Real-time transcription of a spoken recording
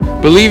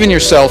Believe in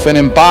yourself and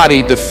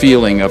embody the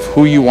feeling of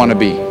who you want to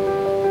be.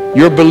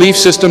 Your belief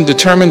system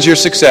determines your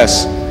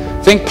success.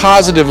 Think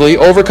positively,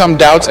 overcome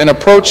doubts, and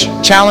approach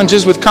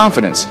challenges with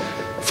confidence.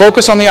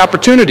 Focus on the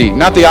opportunity,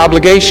 not the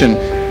obligation.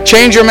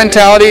 Change your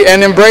mentality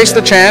and embrace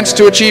the chance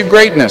to achieve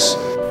greatness.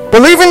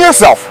 Believe in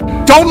yourself.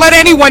 Don't let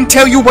anyone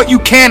tell you what you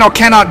can or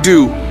cannot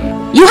do.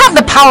 You have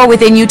the power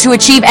within you to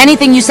achieve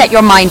anything you set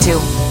your mind to.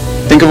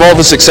 Think of all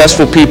the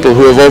successful people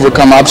who have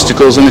overcome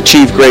obstacles and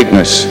achieved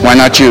greatness. Why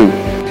not you?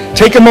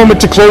 Take a moment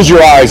to close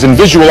your eyes and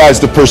visualize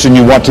the person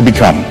you want to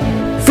become.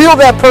 Feel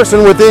that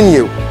person within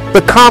you,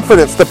 the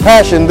confidence, the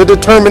passion, the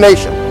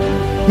determination.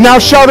 Now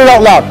shout it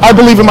out loud. I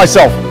believe in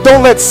myself.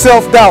 Don't let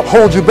self-doubt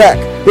hold you back.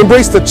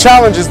 Embrace the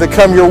challenges that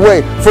come your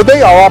way, for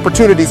they are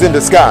opportunities in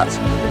disguise.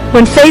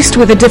 When faced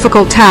with a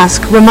difficult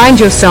task, remind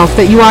yourself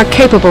that you are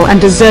capable and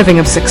deserving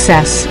of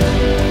success.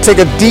 Take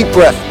a deep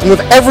breath, and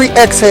with every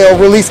exhale,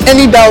 release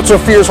any doubts or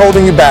fears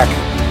holding you back.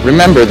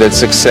 Remember that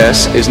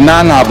success is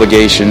not an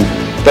obligation,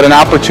 but an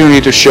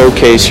opportunity to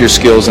showcase your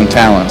skills and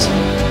talents.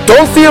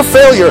 Don't fear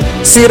failure.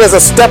 See it as a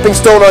stepping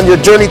stone on your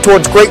journey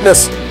towards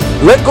greatness.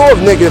 Let go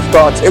of negative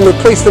thoughts and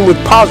replace them with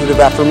positive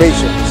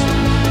affirmations.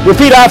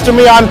 Repeat after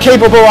me. I'm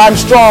capable, I'm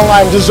strong,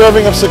 I'm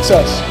deserving of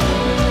success.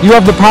 You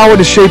have the power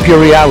to shape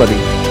your reality.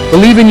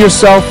 Believe in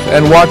yourself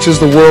and watch as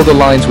the world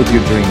aligns with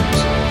your dreams.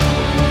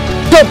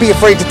 Don't be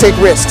afraid to take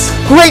risks.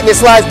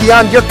 Greatness lies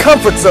beyond your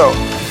comfort zone.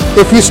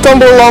 If you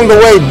stumble along the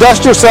way,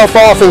 dust yourself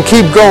off and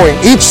keep going.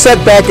 Each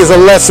setback is a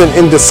lesson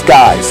in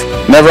disguise.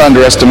 Never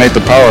underestimate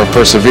the power of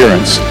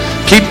perseverance.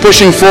 Keep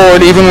pushing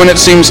forward even when it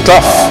seems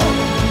tough.